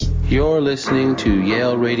You're listening to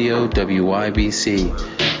Yale Radio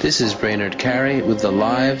WYBC. This is Brainerd Carey with the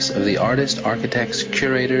lives of the artists, architects,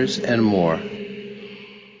 curators, and more.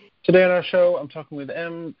 Today on our show, I'm talking with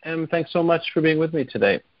Em. Em, thanks so much for being with me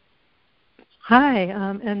today. Hi,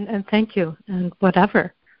 and thank you, and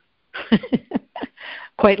whatever.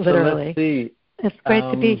 Quite literally. So let's see. It's great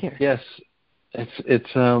to be here. Yes,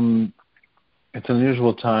 it's an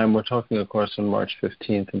unusual time. We're talking, of course, on March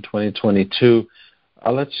 15th in 2022.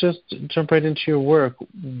 Let's just jump right into your work.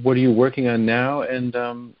 What are you working on now, and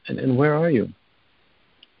where are you?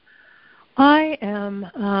 I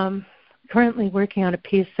am currently working on a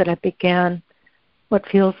piece that I began what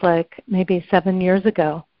feels like maybe 7 years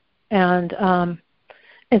ago, and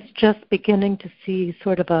it's just beginning to see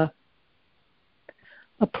sort of a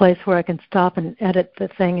place where I can stop and edit the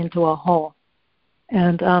thing into a whole.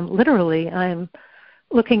 And literally, I'm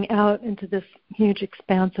looking out into this huge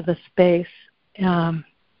expanse of a space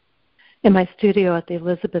in my studio at the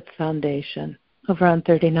Elizabeth Foundation over on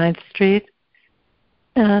 39th Street.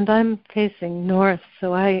 And I'm facing north,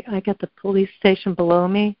 so I get the police station below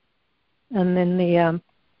me, and then the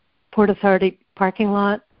Port Authority parking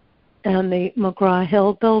lot, and the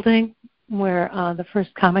McGraw-Hill building where the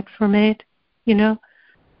first comics were made, you know.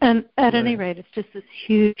 And at any rate, it's just this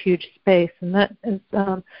huge, huge space, and that is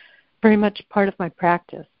very much part of my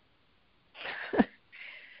practice.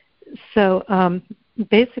 So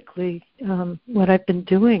basically what I've been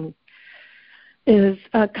doing is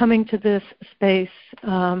coming to this space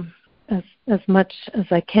as much as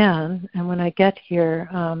I can, and when I get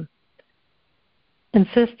here,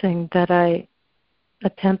 insisting that I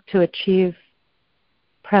attempt to achieve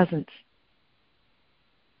presence.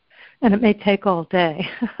 And it may take all day.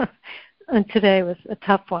 And today was a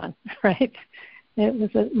tough one, right? It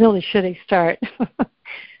was a really shitty start.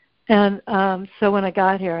 And so when I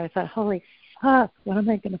got here, I thought, holy fuck, what am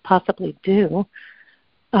I going to possibly do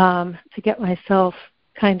to get myself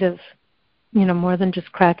kind of, you know, more than just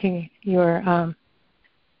cracking your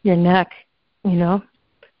neck, you know?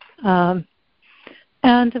 And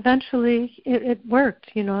eventually it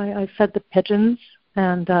worked. You know, I fed the pigeons,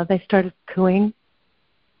 and they started cooing.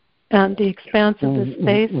 And the expanse of the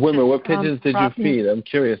space. Wilma, what pigeons did you feed? I'm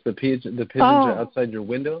curious. The pigeons are outside your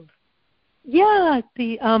window? Yeah,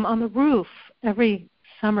 on the roof every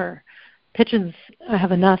summer. Pigeons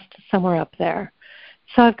have a nest somewhere up there.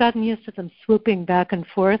 So I've gotten used to them swooping back and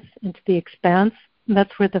forth into the expanse. And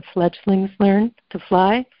that's where the fledglings learn to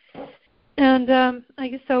fly. And I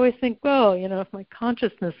used to always think, well, you know, if my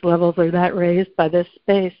consciousness levels are that raised by this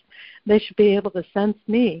space, they should be able to sense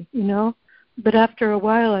me, you know. But after a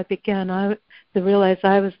while, I began to realize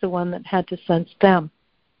I was the one that had to sense them.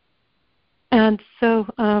 And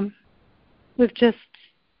so we've just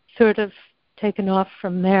sort of taken off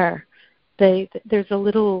from there. There's a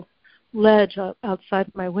little ledge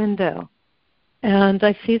outside my window, and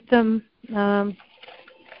I feed them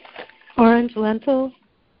orange lentils,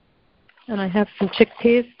 and I have some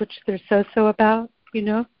chickpeas, which they're so-so about, you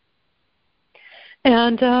know.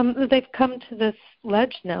 And they've come to this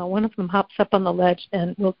ledge now. One of them hops up on the ledge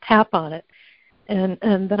and will tap on it, and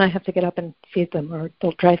then I have to get up and feed them, or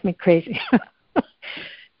they'll drive me crazy.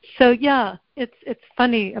 So yeah, it's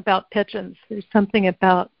funny about pigeons. There's something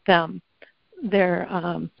about them. They're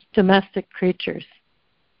domestic creatures.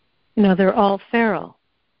 You know, they're all feral.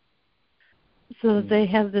 So they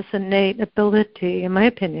have this innate ability, in my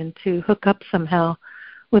opinion, to hook up somehow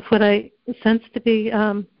with what I sense to be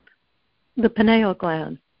the pineal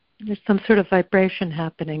gland. There's some sort of vibration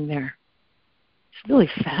happening there. It's really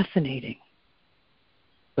fascinating.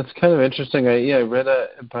 That's kind of interesting. I read a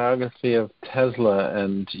biography of Tesla,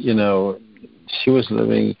 and, you know, she was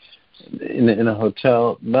living in a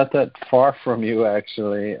hotel not that far from you,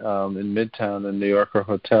 actually, in Midtown, a New Yorker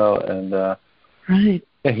hotel, and right.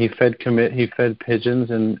 Yeah, he fed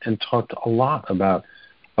pigeons and talked a lot about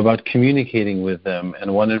communicating with them,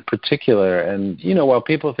 and one in particular. And, you know, while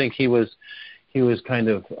people think he was kind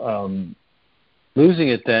of losing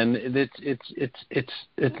it, then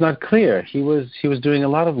it's not clear. He was doing a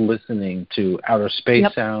lot of listening to outer space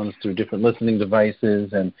sounds through different listening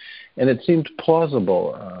devices, and it seemed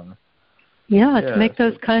plausible. To make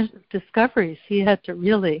those kinds of discoveries, he had to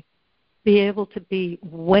really be able to be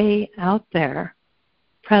way out there,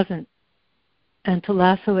 present, and to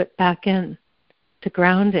lasso it back in to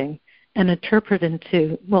grounding and interpret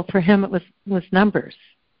into, well, for him it was numbers.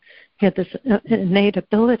 He had this innate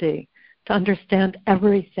ability to understand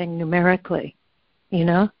everything numerically, you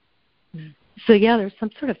know? Mm. So, yeah, there's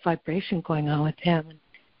some sort of vibration going on with him. And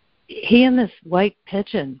he and this white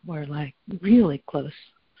pigeon were, really close.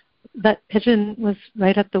 That pigeon was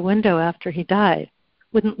right at the window after he died.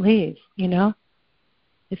 wouldn't leave, you know.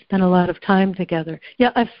 They spent a lot of time together.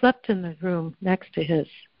 Yeah, I've slept in the room next to his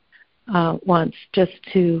once just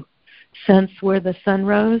to sense where the sun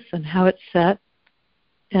rose and how it set,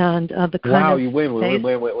 and the kind wow, of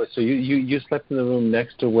wait. So you slept in the room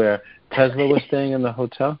next to where Tesla was staying in the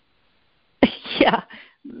hotel? Yeah,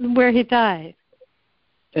 where he died.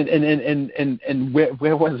 And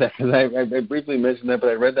where was that? Because I briefly mentioned that, but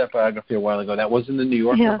I read that biography a while ago. That was in the New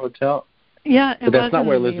Yorker Hotel? Yeah, but that's not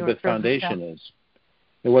where Elizabeth Foundation Hotel. is.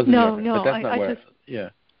 It wasn't No, there, no. but that's not where. Yeah.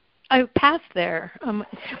 I passed there.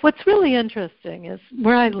 What's really interesting is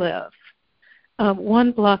where I live.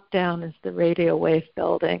 1 block down is the Radio Wave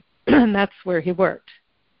building, and that's where he worked.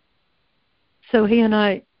 So he and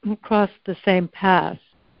I crossed the same path.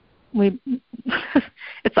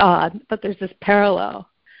 It's odd, but there's this parallel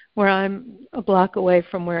where I'm a block away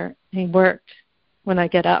from where he worked when I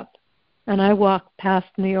get up. And I walk past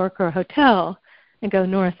New Yorker Hotel and go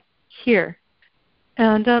north here.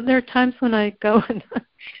 And there are times when I go and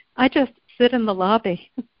I just sit in the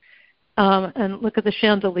lobby and look at the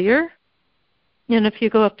chandelier. And if you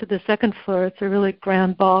go up to the second floor, it's a really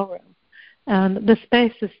grand ballroom. And the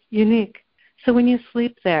space is unique. So when you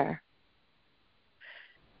sleep there,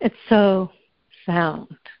 it's so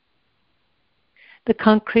sound. The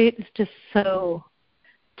concrete is just so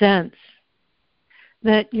dense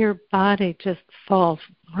that your body just falls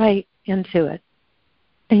right into it.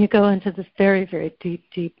 And you go into this very, very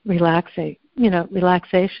deep relaxation.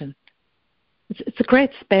 It's a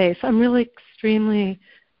great space. I'm really extremely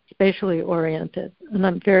spatially oriented, and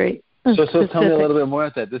I'm very So specific. tell me a little bit more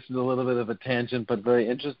about that. This is a little bit of a tangent, but very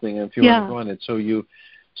interesting if you want to go on it. So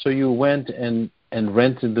you went and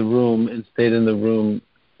rented the room and stayed in the room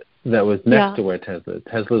that was next to where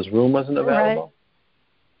Tesla's room wasn't available?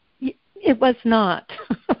 Right. It was not.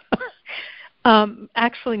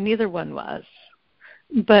 Actually, neither one was.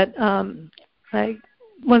 But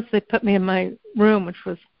once they put me in my room, which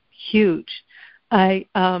was huge, I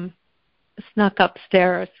snuck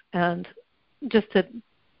upstairs and just to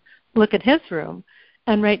look at his room.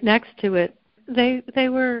 And right next to it, they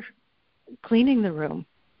were cleaning the room.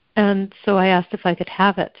 And so I asked if I could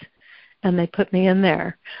have it, and they put me in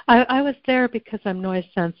there. I was there because I'm noise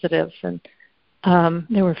sensitive, and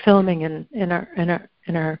they were filming in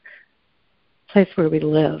our place where we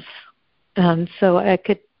live. And so I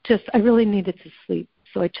really needed to sleep,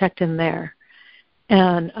 so I checked in there.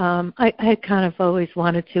 And I had kind of always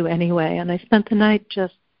wanted to anyway, and I spent the night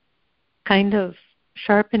just kind of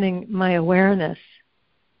sharpening my awareness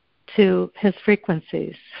to his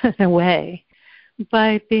frequencies in a way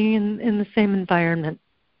by being in the same environment.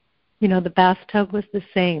 You know, the bathtub was the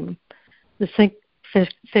same. The sink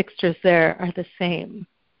fixtures there are the same.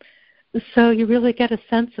 So you really get a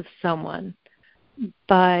sense of someone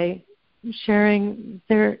by sharing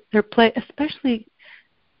their play, especially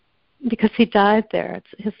because he died there.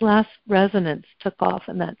 His last resonance took off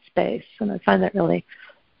in that space, and I find that really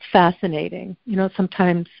fascinating. You know,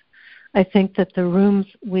 sometimes I think that the rooms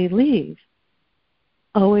we leave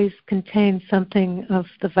always contain something of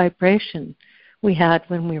the vibration we had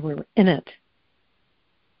when we were in it.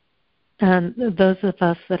 And those of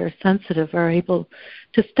us that are sensitive are able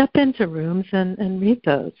to step into rooms and read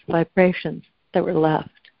those vibrations that were left.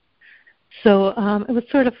 So it was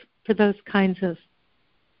sort of for those kinds of,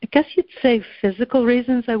 I guess you'd say, physical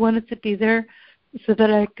reasons I wanted to be there so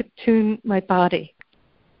that I could tune my body.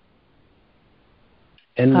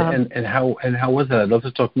 And how was that? I'd love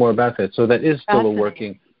to talk more about that. So that is still a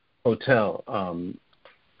working hotel.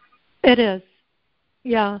 It is.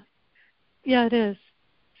 Yeah, it is.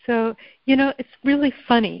 So, you know, it's really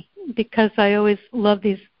funny because I always love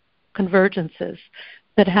these convergences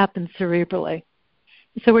that happen cerebrally.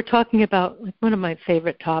 So we're talking about like one of my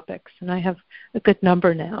favorite topics, and I have a good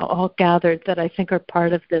number now all gathered that I think are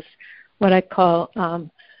part of this, what I call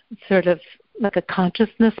sort of like a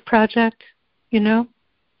consciousness project, you know.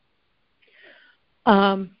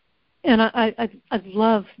 And I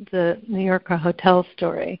love the New Yorker hotel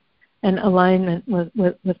story and alignment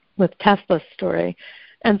with Tesla's story.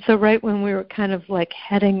 And so right when we were kind of like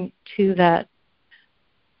heading to that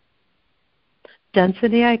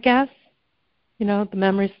density, I guess, you know, the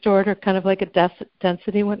memories stored are kind of like a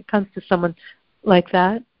density when it comes to someone like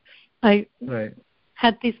that. I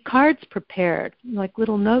had these cards prepared, like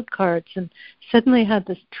little note cards, and suddenly had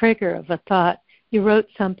this trigger of a thought. You wrote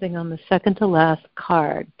something on the second to last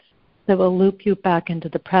card that will loop you back into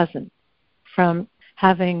the present from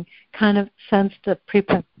having kind of sensed the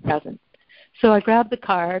present. So I grabbed the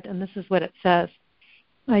card, and this is what it says.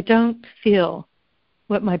 I don't feel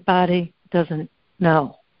what my body doesn't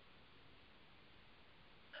know.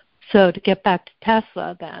 So to get back to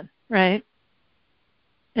Tesla then, right?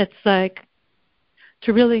 It's like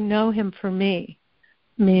to really know him for me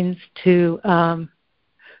means to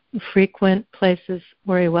frequent places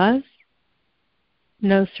where he was,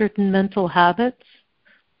 know certain mental habits.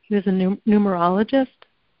 He was a numerologist.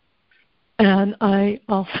 And I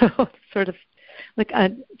also sort of,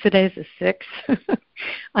 today's a 6.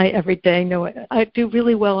 I every day know it. I do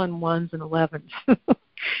really well on 1s and 11s.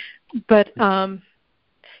 But,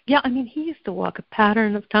 yeah, I mean, he used to walk a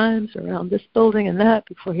pattern of times around this building and that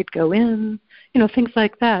before he'd go in, things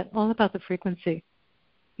like that, all about the frequency,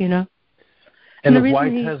 And why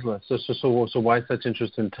Tesla? So why such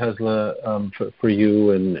interest in Tesla for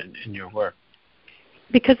you and in your work?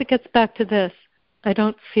 Because it gets back to this. I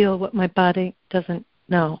don't feel what my body doesn't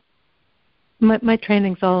know. My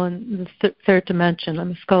training's all in the third dimension.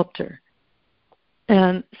 I'm a sculptor.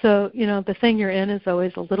 And so, the thing you're in is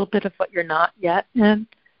always a little bit of what you're not yet in.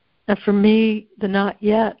 And for me, the not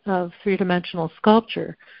yet of three-dimensional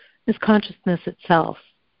sculpture is consciousness itself,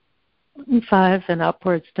 5 and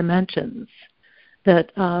upwards dimensions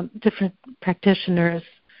that different practitioners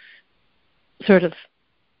sort of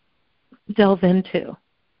delve into,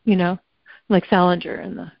 like Salinger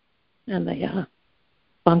and the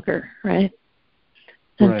bunker, right?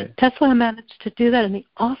 And right. Tesla managed to do that, and he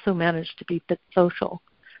also managed to be a bit social,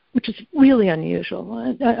 which is really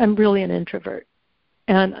unusual. I'm really an introvert.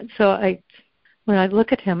 And so when I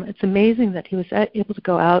look at him, it's amazing that he was able to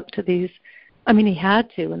go out to these, he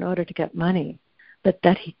had to in order to get money, but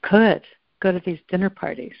that he could go to these dinner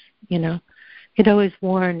parties, He'd always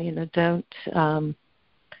warn,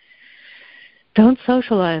 don't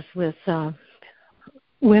socialize with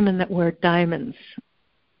women that wear diamonds.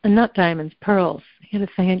 And not diamonds, pearls. He had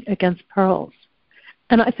a thing against pearls.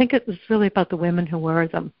 And I think it was really about the women who wear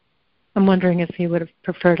them. I'm wondering if he would have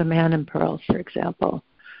preferred a man in pearls, for example,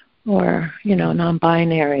 or,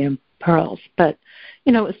 non-binary in pearls. But,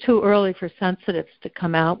 it was too early for sensitives to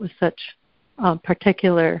come out with such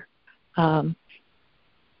particular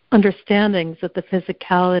understandings of the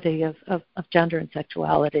physicality of gender and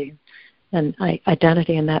sexuality and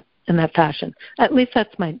identity in that fashion. At least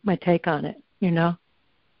that's my take on it,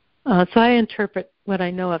 So I interpret what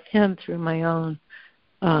I know of him through my own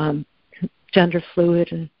gender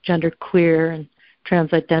fluid and gender queer and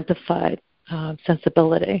trans-identified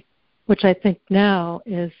sensibility, which I think now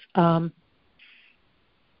is,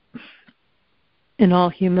 in all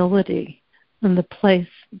humility, in the place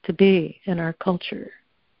to be in our culture.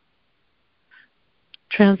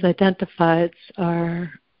 Trans-identifieds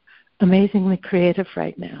are amazingly creative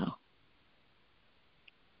right now.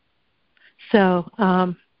 So,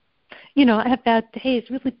 I have bad days,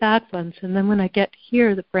 really bad ones, and then when I get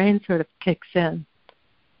here, the brain sort of kicks in.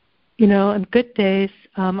 On good days,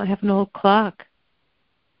 I have an old clock,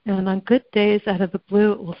 and on good days, out of the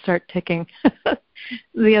blue, it will start ticking.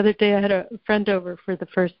 The other day, I had a friend over for the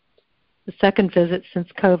second visit since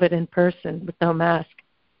COVID in person with no mask.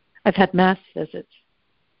 I've had mass visits.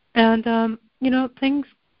 And, things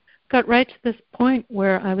got right to this point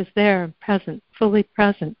where I was there, present, fully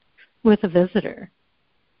present, with a visitor.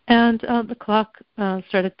 And the clock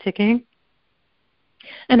started ticking,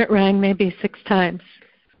 and it rang maybe 6 times.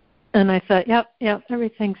 And I thought, yep,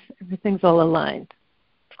 everything's all aligned.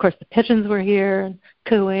 Of course, the pigeons were here and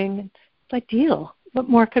cooing. It's ideal. What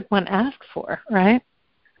more could one ask for, right?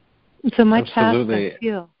 And so my task, I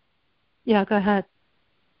feel. Yeah, go ahead.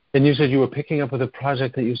 And you said you were picking up with a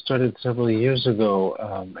project that you started several years ago.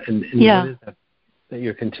 And yeah. What is that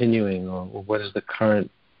you're continuing, or what is the current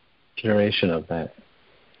iteration of that?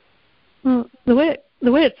 Well, the way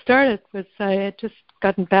it started was I had just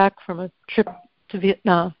gotten back from a trip to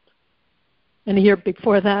Vietnam, and a year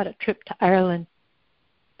before that, a trip to Ireland.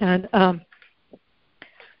 And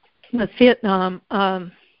with Vietnam,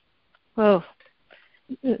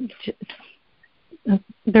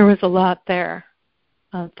 there was a lot there.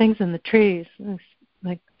 Things in the trees, and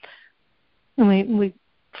we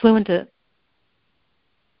flew into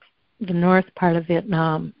the north part of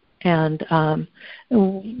Vietnam. And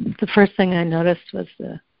the first thing I noticed was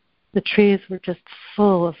the trees were just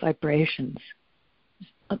full of vibrations.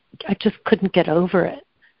 I just couldn't get over it.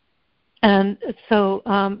 And so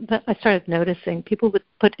I started noticing people would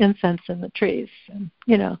put incense in the trees. And,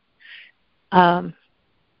 I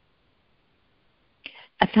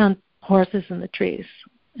found horses in the trees.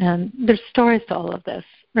 And there's stories to all of this,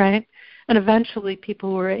 right? And eventually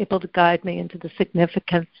people were able to guide me into the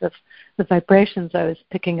significance of the vibrations I was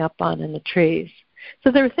picking up on in the trees.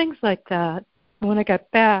 So there were things like that. And when I got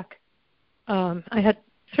back, I had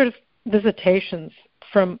sort of visitations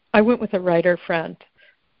I went with a writer friend.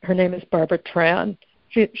 Her name is Barbara Tran,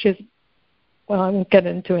 she's, well, I won't get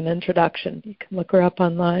into an introduction. You can look her up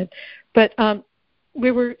online. But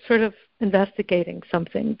we were sort of investigating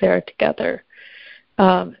something there together.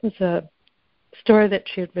 It was a story that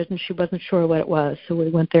she had written. She wasn't sure what it was, so we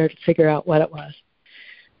went there to figure out what it was.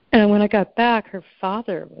 And when I got back, her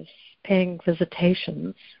father was paying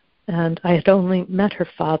visitations, and I had only met her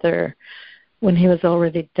father when he was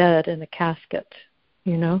already dead in a casket,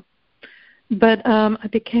 you know. But I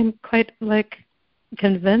became quite,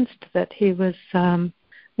 convinced that he was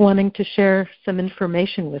wanting to share some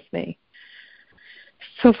information with me.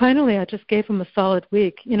 So finally, I just gave him a solid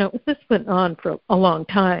week. You know, this went on for a long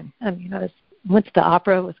time. I mean, I went to the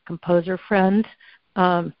opera with a composer friend.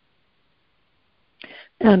 And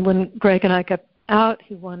when Greg and I got out,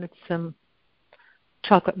 he wanted some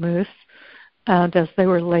chocolate mousse. And as they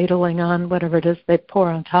were ladling on whatever it is they pour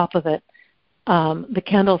on top of it, the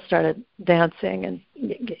candles started dancing. And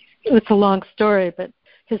it's a long story, but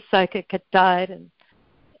his psychic had died and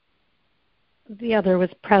the other was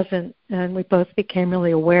present, and we both became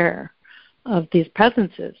really aware of these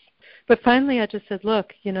presences. But finally I just said,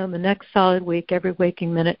 look, you know, the next solid week, every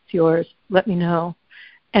waking minute's yours. Let me know.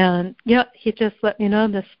 And, yeah, he just let me know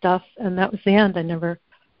this stuff, and that was the end. I never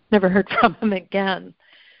heard from him again.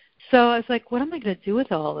 So I was like, what am I going to do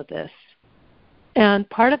with all of this? And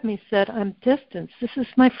part of me said, I'm distanced. This is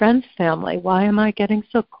my friend's family. Why am I getting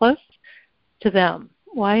so close to them?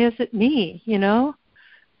 Why is it me, you know?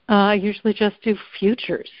 I usually just do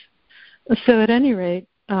futures. So at any rate,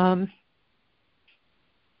 I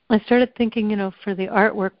started thinking, you know, for the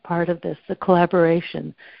artwork part of this, the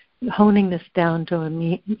collaboration, honing this down to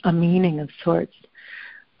a meaning of sorts.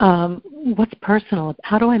 What's personal?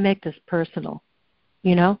 How do I make this personal,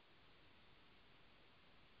 you know?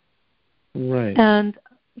 Right. And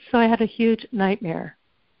so I had a huge nightmare.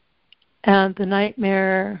 And the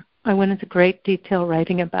nightmare I went into great detail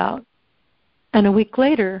writing about. And a week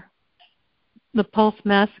later, the Pulse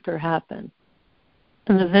massacre happened.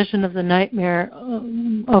 And the vision of the nightmare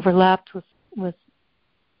overlapped with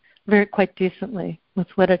quite decently with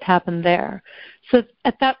what had happened there. So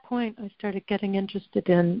at that point, I started getting interested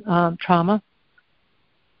in trauma,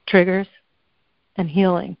 triggers, and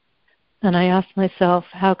healing. And I asked myself,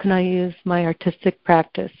 how can I use my artistic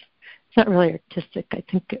practice? It's not really artistic. I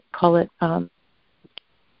think I call it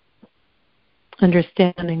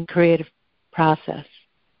understanding creative process,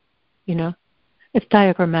 you know. It's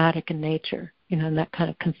diagrammatic in nature, you know, in that kind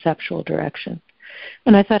of conceptual direction.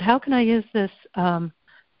 And I thought, how can I use this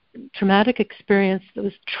traumatic experience that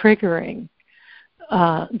was triggering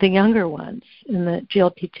the younger ones in the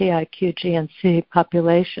GLPT, IQ, GNC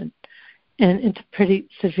population and into pretty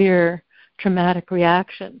severe traumatic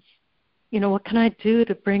reactions? You know, what can I do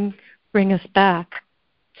to bring us back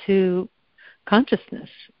to consciousness,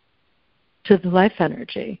 to the life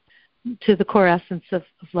energy, to the core essence of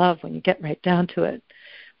love when you get right down to it?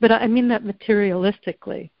 But I mean that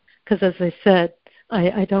materialistically, because as I said,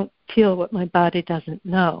 I don't feel what my body doesn't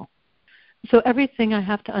know. So everything I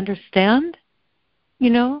have to understand, you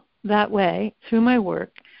know, that way through my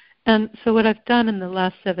work. And so what I've done in the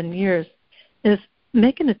last 7 years is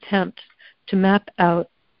make an attempt to map out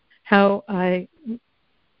how I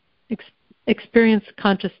experience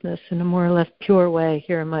consciousness in a more or less pure way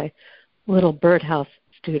here in my little birdhouse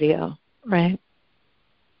studio, right?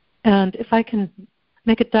 And if I can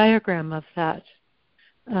make a diagram of that,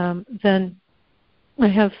 then I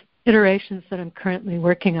have iterations that I'm currently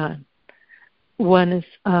working on. One is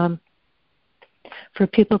for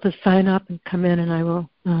people to sign up and come in, and I will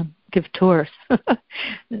give tours.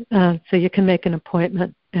 So you can make an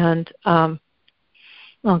appointment, and I'll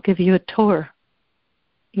give you a tour.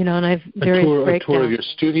 You know, and I've various breakdowns. A tour of your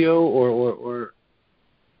studio, or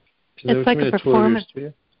it's like a performance.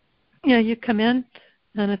 Yeah, you come in,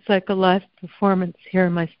 and it's like a live performance here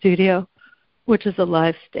in my studio, which is a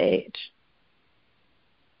live stage.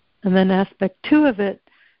 And then aspect 2 of it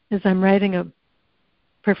is I'm writing a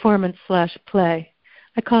performance/play.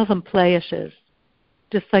 I call them playishes.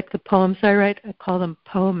 Just like the poems I write, I call them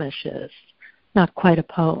poemishes. Not quite a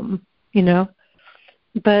poem, you know.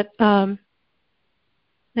 But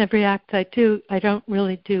every act I do, I don't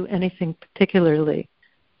really do anything particularly,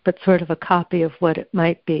 but sort of a copy of what it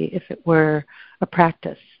might be if it were a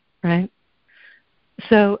practice, right?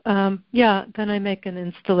 So, then I make an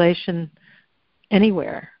installation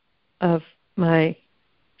anywhere of my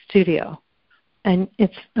studio. And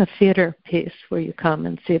it's a theater piece where you come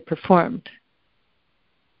and see it performed.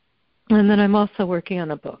 And then I'm also working on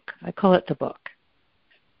a book. I call it The Book.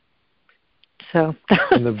 So.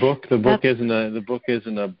 And the book isn't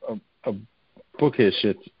a bookish.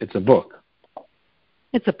 It's a book.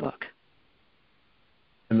 It's a book.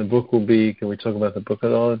 And the book will be, can we talk about the book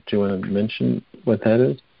at all? Do you want to mention what that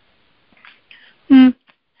is?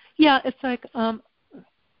 Yeah, it's like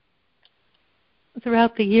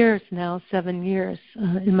throughout the years now, 7 years,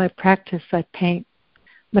 in my practice I paint,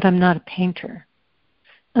 but I'm not a painter.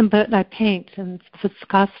 But I paint, and the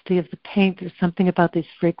viscosity of the paint, there's something about these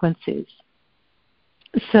frequencies.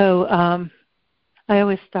 So I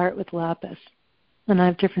always start with lapis, and I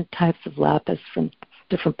have different types of lapis from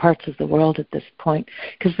different parts of the world at this point,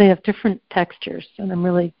 because they have different textures, and I'm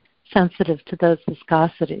really sensitive to those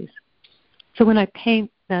viscosities. So when I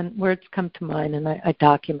paint, then words come to mind, and I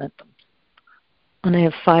document them. And I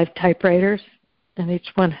have 5 typewriters, and each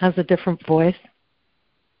one has a different voice.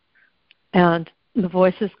 And the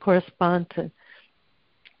voices correspond to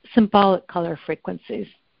symbolic color frequencies,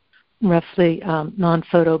 roughly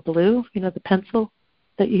non-photo blue, the pencil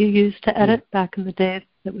that you used to edit back in the days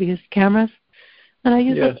that we used cameras. And I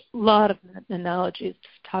use a lot of analogies to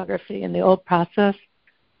photography in the old process,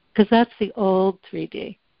 because that's the old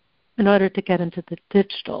 3D, in order to get into the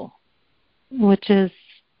digital, which is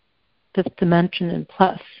 5th dimension and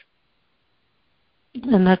plus.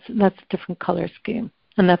 And that's a different color scheme.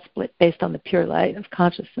 And that's based on the pure light of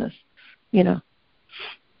consciousness,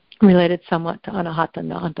 related somewhat to Anahata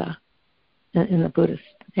Nanda in the Buddhist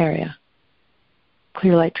area.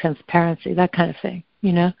 Clear light transparency, that kind of thing,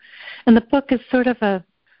 And the book is sort of a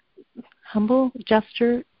humble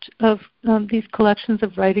gesture of these collections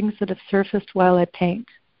of writings that have surfaced while I paint.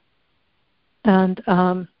 And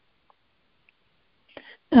I'm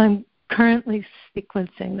currently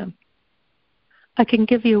sequencing them. I can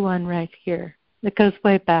give you one right here that goes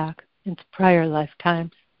way back into prior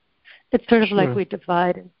lifetimes. It's sort of like we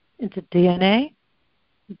divide into DNA,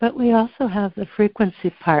 but we also have the frequency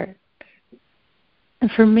part.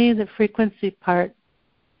 And for me, the frequency part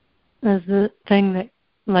is the thing that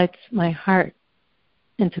lights my heart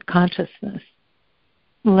into consciousness,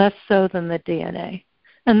 less so than the DNA.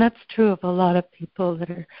 And that's true of a lot of people that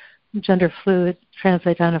are gender fluid,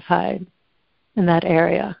 trans-identified in that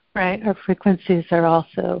area, right? Our frequencies are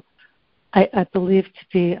also, I believe, to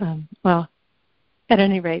be, at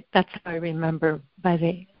any rate, that's how I remember, by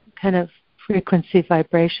the kind of frequency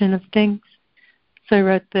vibration of things. So I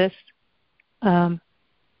wrote this.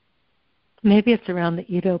 Maybe it's around the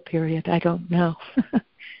Edo period. I don't know.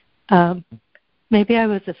 Maybe I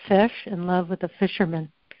was a fish in love with a fisherman.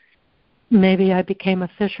 Maybe I became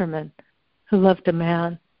a fisherman who loved a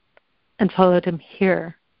man and followed him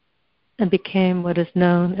here and became what is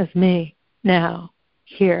known as me now,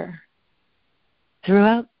 here.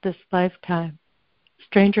 Throughout this lifetime,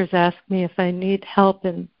 strangers ask me if I need help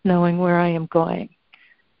in knowing where I am going.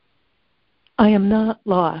 I am not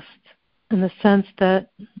lost in the sense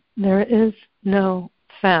that there is no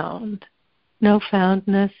foundness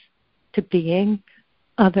to being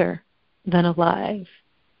other than alive.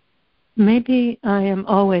 Maybe I am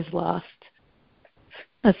always lost,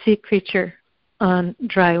 a sea creature on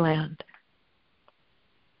dry land.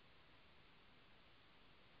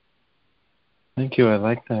 Thank you. I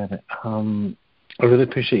like that. I really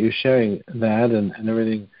appreciate you sharing that and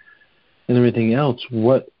everything else.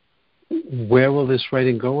 Where will this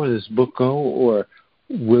writing go, or this book go, or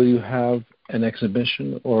will you have an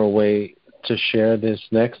exhibition or a way to share this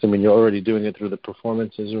next? I mean, you're already doing it through the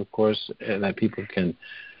performances, of course, and that people can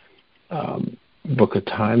book a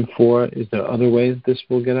time for. Is there other ways this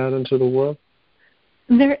will get out into the world?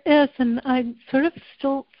 There is, and I'm sort of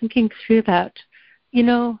still thinking through that.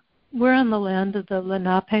 We're on the land of the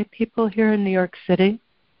Lenape people here in New York City,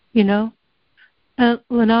 And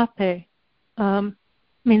Lenape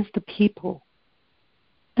means the people.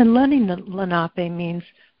 And Lenape means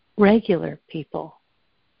regular people.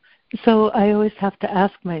 So I always have to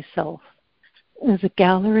ask myself, is a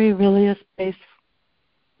gallery really a space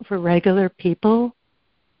for regular people?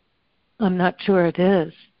 I'm not sure it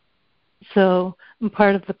is. So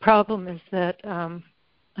part of the problem is that I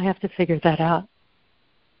have to figure that out.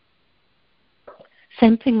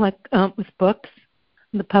 Same thing like with books.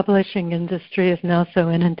 The publishing industry is now so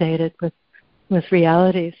inundated with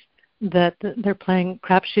realities that they're playing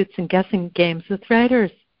crapshoots and guessing games with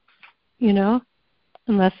writers,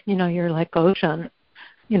 unless, you're like Ocean,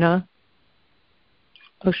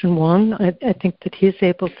 Ocean Wong. I think that he's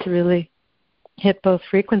able to really hit both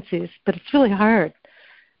frequencies, but it's really hard.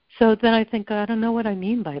 So then I think, I don't know what I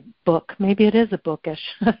mean by book. Maybe it is a bookish,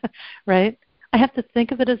 right? I have to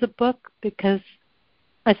think of it as a book because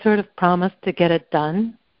I sort of promised to get it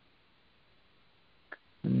done.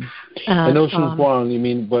 And Ocean Wong, you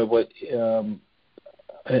mean what?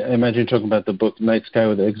 I imagine you're talking about the book Night Sky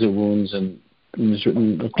with Exit Wounds, and there's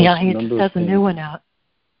written, of course, he just has a new one out.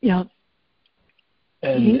 Yeah.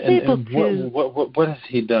 what has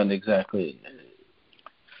he done exactly?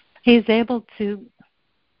 He's able to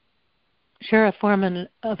share a form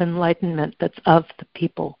of enlightenment that's of the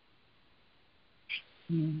people.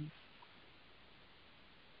 And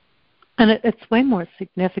it's way more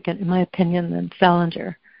significant, in my opinion, than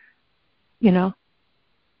Salinger. You know,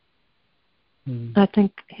 I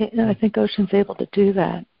think Ocean's able to do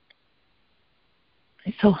that.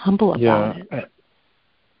 He's so humble about it.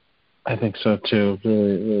 I think so too.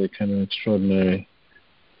 Really, really kind of extraordinary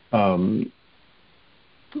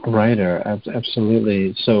writer.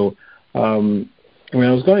 Absolutely. So, I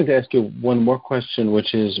was going to ask you one more question,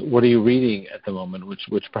 which is, what are you reading at the moment, which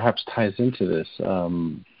perhaps ties into this? What are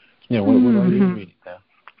you reading now?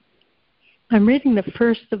 I'm reading the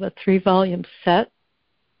first of a 3-volume set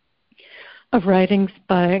of writings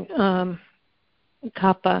by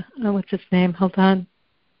Kappa. What's his name? Hold on.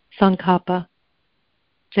 Tsongkhapa.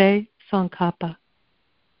 J. Tsongkhapa.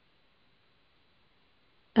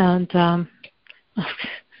 And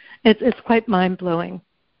it's quite mind-blowing.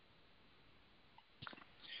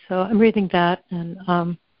 So I'm reading that, and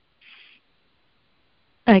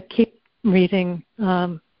I keep reading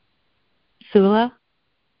Sula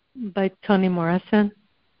by Toni Morrison.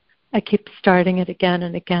 I keep starting it again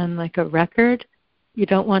and again like a record. You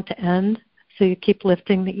don't want to end, so you keep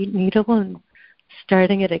lifting the needle and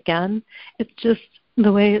starting it again. It's just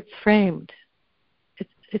the way it's framed.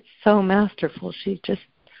 It's so masterful. She just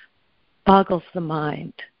boggles the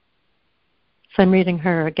mind. So I'm reading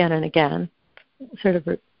her again and again.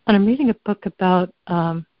 And I'm reading a book about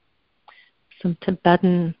some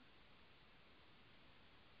Tibetan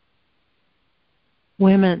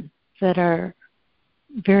women that are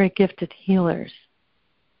very gifted healers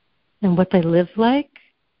and what they live like,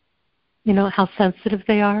 how sensitive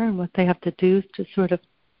they are and what they have to do to sort of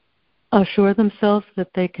assure themselves that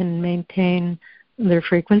they can maintain their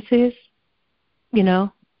frequencies.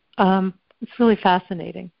 It's really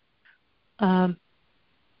fascinating. That's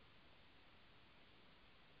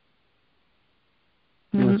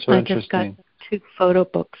so I just got 2 photo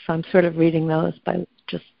books. I'm sort of reading those by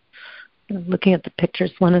just looking at the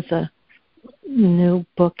pictures. One is a new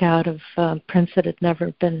book out of prints that had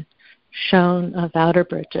never been shown of Outer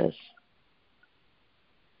Bridges.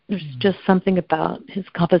 There's just something about his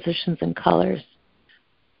compositions and colors.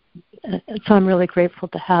 So I'm really grateful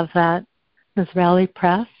to have that. Israeli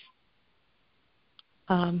Press.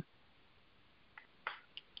 I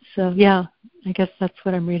guess that's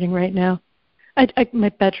what I'm reading right now. My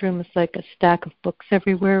bedroom is like a stack of books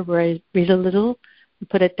everywhere where I read a little and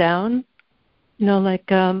put it down.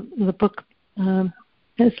 The book,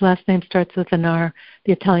 his last name starts with an R,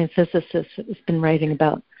 the Italian physicist has been writing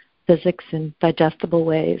about physics in digestible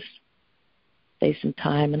ways, space and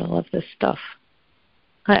time and all of this stuff.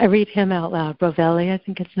 I read him out loud. Rovelli, I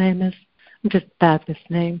think his name is. I'm just bad with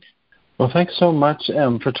names. Well, thanks so much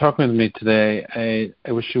for talking with me today.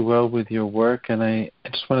 I wish you well with your work, and I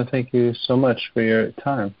just want to thank you so much for your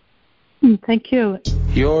time. Thank you.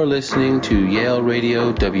 You're listening to Yale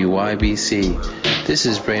Radio WYBC. This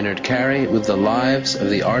is Brainerd Carey with the lives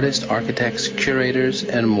of the artists, architects, curators,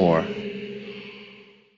 and more.